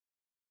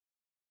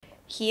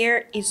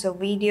Here is a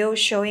video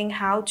showing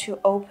how to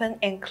open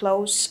and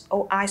close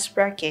OI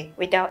bracket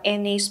without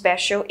any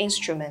special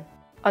instrument.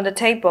 On the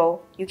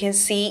table, you can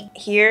see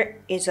here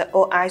is an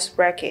OI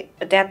bracket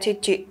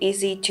adapted to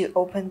easy to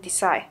open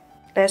design.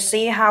 Let's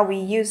see how we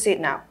use it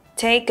now.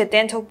 Take a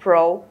dental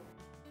probe,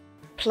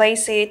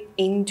 place it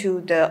into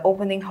the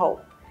opening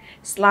hole.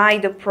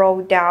 Slide the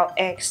probe down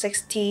at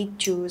 60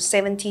 to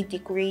 70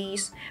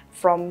 degrees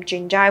from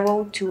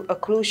gingival to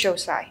occlusal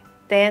side.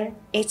 Then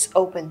it's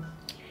open.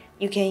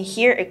 You can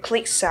hear a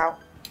click sound.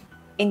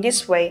 In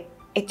this way,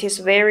 it is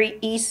very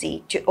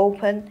easy to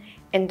open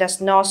and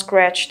does not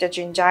scratch the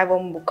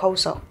gingival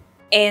mucosa.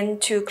 And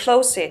to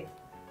close it,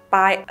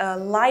 by a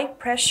light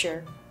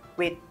pressure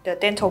with the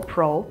dental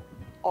probe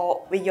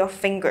or with your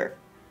finger.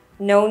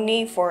 No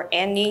need for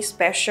any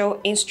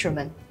special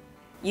instrument.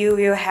 You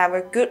will have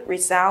a good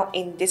result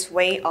in this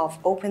way of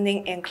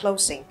opening and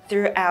closing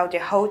throughout the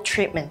whole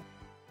treatment.